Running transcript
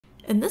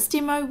In this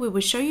demo, we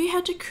will show you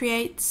how to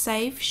create,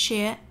 save,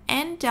 share,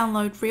 and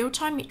download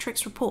real-time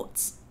metrics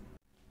reports.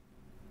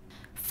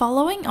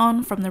 Following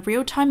on from the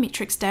real-time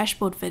metrics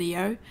dashboard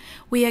video,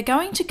 we are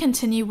going to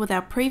continue with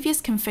our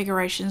previous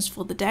configurations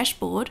for the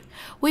dashboard,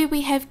 where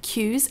we have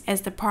queues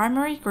as the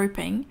primary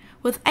grouping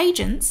with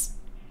agents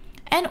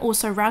and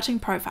also routing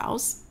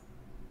profiles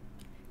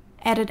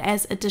added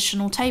as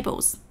additional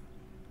tables.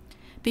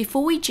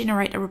 Before we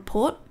generate a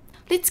report,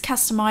 let's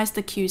customize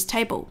the queues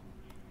table.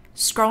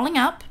 Scrolling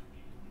up,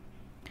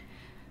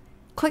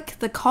 click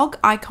the cog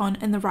icon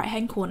in the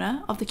right-hand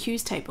corner of the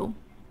queues table.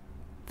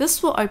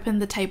 This will open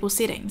the table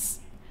settings.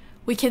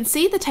 We can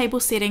see the table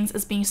settings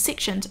is being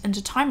sectioned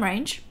into time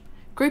range,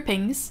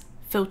 groupings,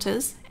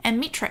 filters, and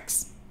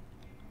metrics.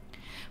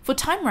 For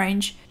time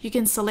range, you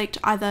can select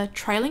either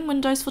trailing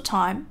windows for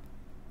time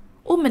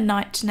or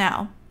midnight to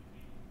now.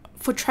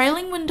 For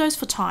trailing windows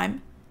for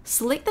time,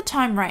 select the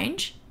time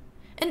range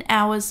in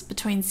hours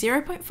between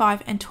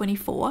 0.5 and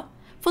 24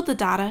 for the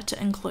data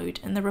to include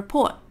in the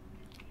report.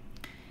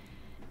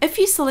 If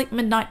you select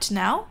midnight to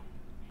now,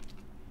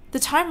 the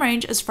time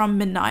range is from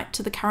midnight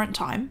to the current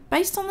time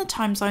based on the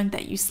time zone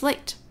that you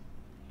select.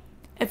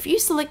 If you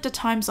select a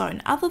time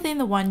zone other than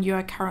the one you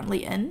are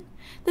currently in,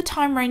 the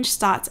time range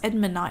starts at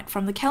midnight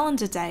from the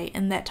calendar day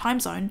in that time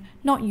zone,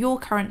 not your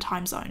current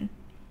time zone.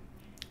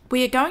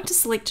 We are going to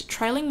select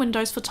trailing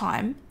windows for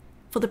time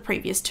for the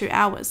previous 2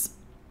 hours.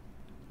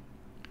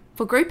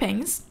 For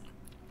groupings,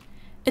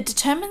 it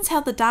determines how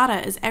the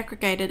data is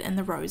aggregated in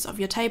the rows of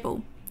your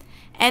table.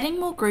 Adding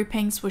more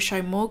groupings will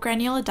show more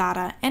granular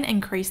data and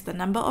increase the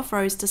number of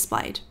rows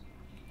displayed.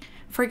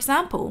 For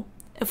example,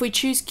 if we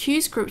choose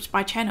queues grouped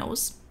by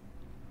channels,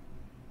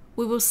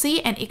 we will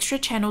see an extra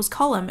channels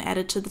column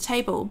added to the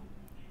table.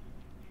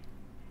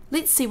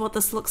 Let's see what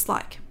this looks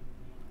like.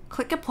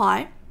 Click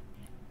Apply.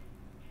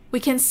 We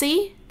can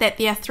see that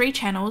there are 3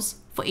 channels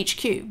for each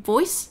queue: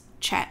 voice,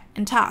 chat,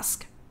 and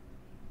task.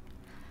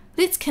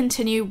 Let's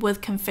continue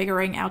with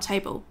configuring our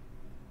table.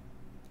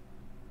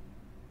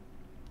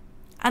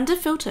 Under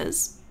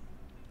Filters,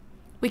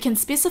 we can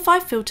specify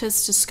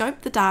filters to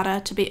scope the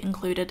data to be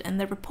included in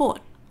the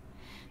report.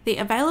 The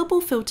available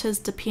filters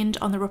depend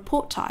on the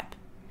report type.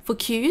 For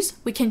queues,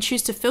 we can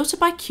choose to filter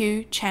by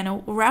queue,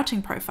 channel, or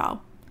routing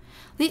profile.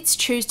 Let's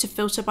choose to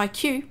filter by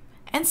queue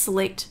and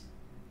select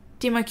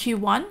Demo Queue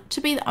 1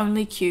 to be the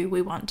only queue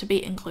we want to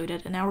be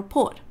included in our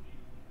report.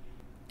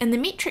 In the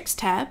Metrics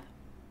tab,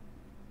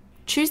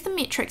 choose the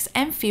metrics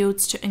and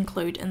fields to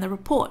include in the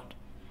report.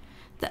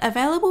 The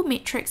available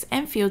metrics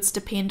and fields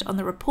depend on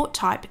the report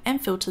type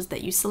and filters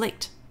that you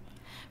select.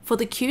 For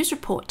the queues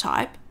report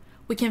type,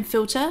 we can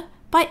filter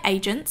by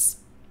agents,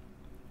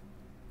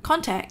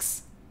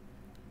 contacts,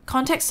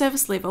 contact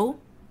service level,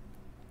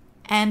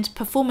 and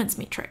performance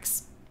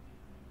metrics.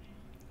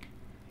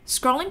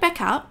 Scrolling back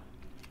up,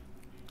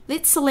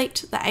 let's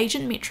select the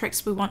agent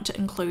metrics we want to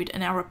include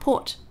in our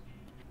report.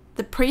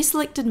 The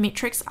pre-selected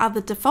metrics are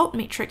the default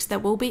metrics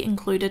that will be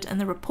included in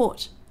the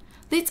report.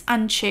 Let's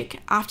uncheck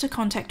after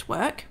contact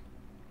work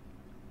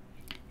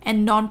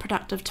and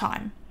non-productive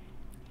time,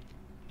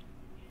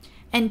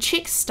 and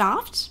check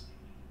staffed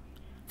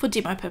for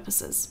demo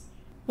purposes.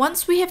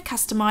 Once we have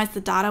customized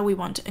the data we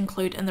want to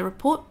include in the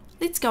report,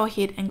 let's go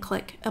ahead and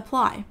click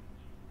Apply.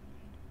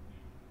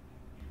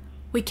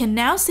 We can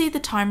now see the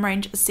time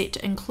range is set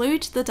to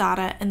include the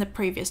data in the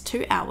previous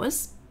 2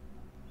 hours,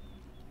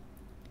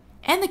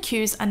 and the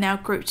queues are now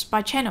grouped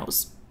by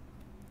channels.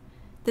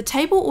 The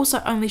table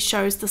also only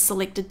shows the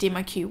selected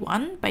Demo Queue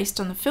 1 based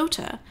on the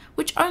filter,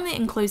 which only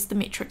includes the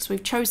metrics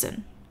we've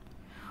chosen.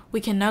 We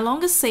can no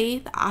longer see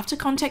the after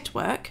contact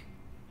work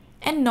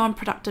and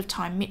non-productive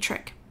time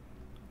metric,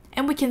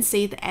 and we can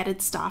see the added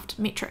staffed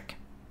metric.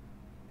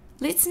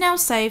 Let's now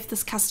save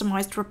this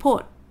customized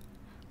report.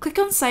 Click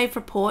on Save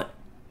Report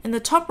in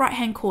the top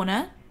right-hand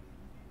corner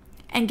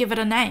and give it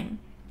a name.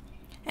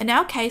 In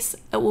our case,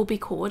 it will be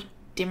called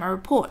Demo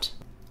Report.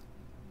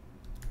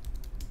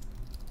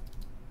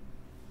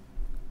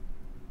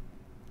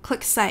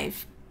 Click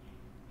Save.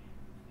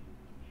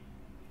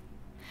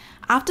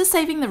 After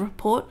saving the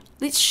report,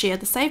 let's share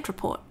the saved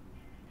report.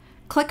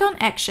 Click on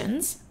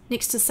Actions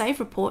next to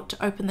Save Report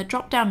to open the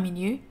drop-down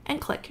menu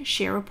and click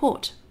Share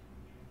Report.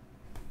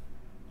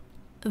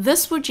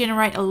 This will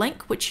generate a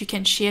link which you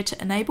can share to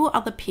enable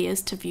other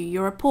peers to view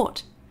your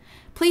report.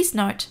 Please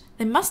note,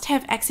 they must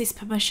have access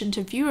permission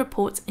to view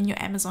reports in your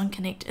Amazon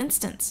Connect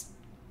instance.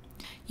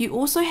 You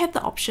also have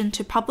the option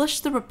to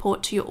publish the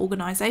report to your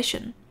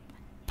organization.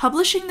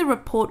 Publishing the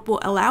report will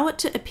allow it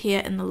to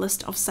appear in the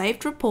list of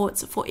saved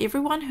reports for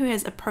everyone who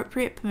has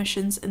appropriate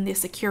permissions in their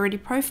security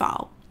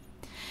profile.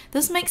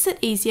 This makes it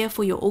easier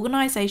for your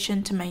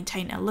organization to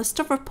maintain a list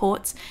of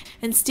reports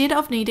instead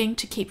of needing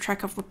to keep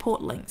track of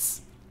report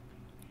links.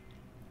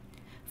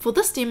 For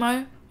this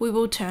demo, we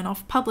will turn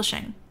off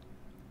publishing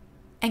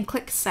and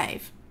click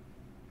Save.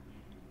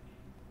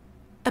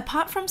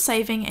 Apart from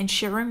saving and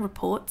sharing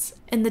reports,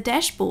 in the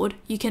dashboard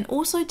you can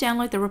also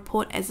download the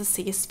report as a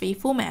CSV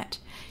format.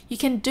 You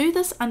can do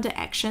this under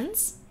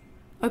Actions,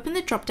 open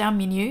the drop-down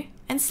menu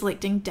and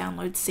selecting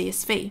Download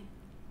CSV.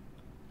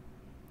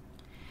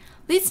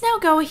 Let's now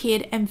go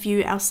ahead and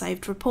view our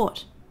saved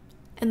report.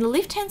 In the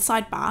left-hand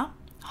sidebar,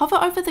 hover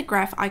over the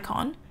graph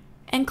icon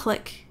and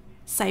click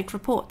Saved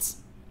Reports.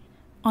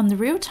 On the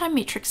Real-Time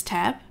Metrics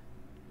tab,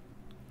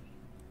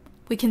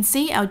 we can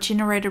see our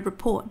generated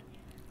report.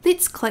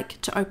 Let's click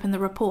to open the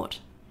report.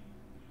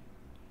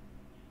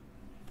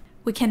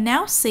 We can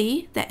now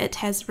see that it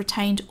has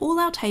retained all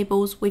our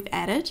tables we've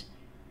added,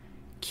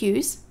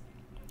 queues,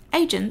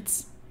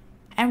 agents,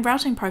 and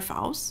routing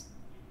profiles,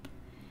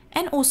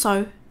 and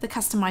also the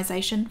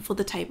customization for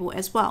the table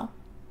as well.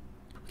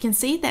 We can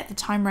see that the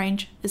time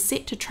range is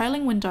set to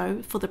trailing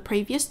window for the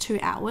previous 2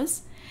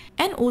 hours,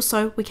 and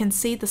also we can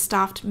see the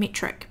staffed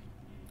metric.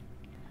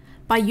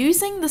 By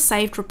using the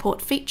saved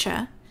report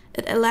feature,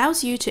 it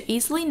allows you to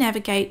easily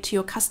navigate to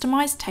your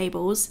customized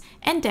tables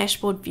and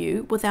dashboard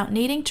view without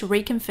needing to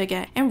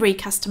reconfigure and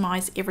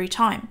recustomize every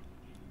time.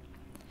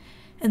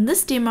 In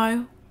this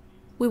demo,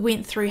 we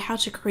went through how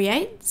to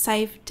create,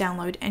 save,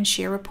 download, and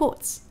share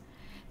reports.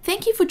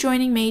 Thank you for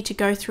joining me to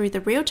go through the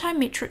real-time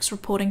metrics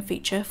reporting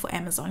feature for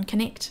Amazon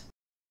Connect.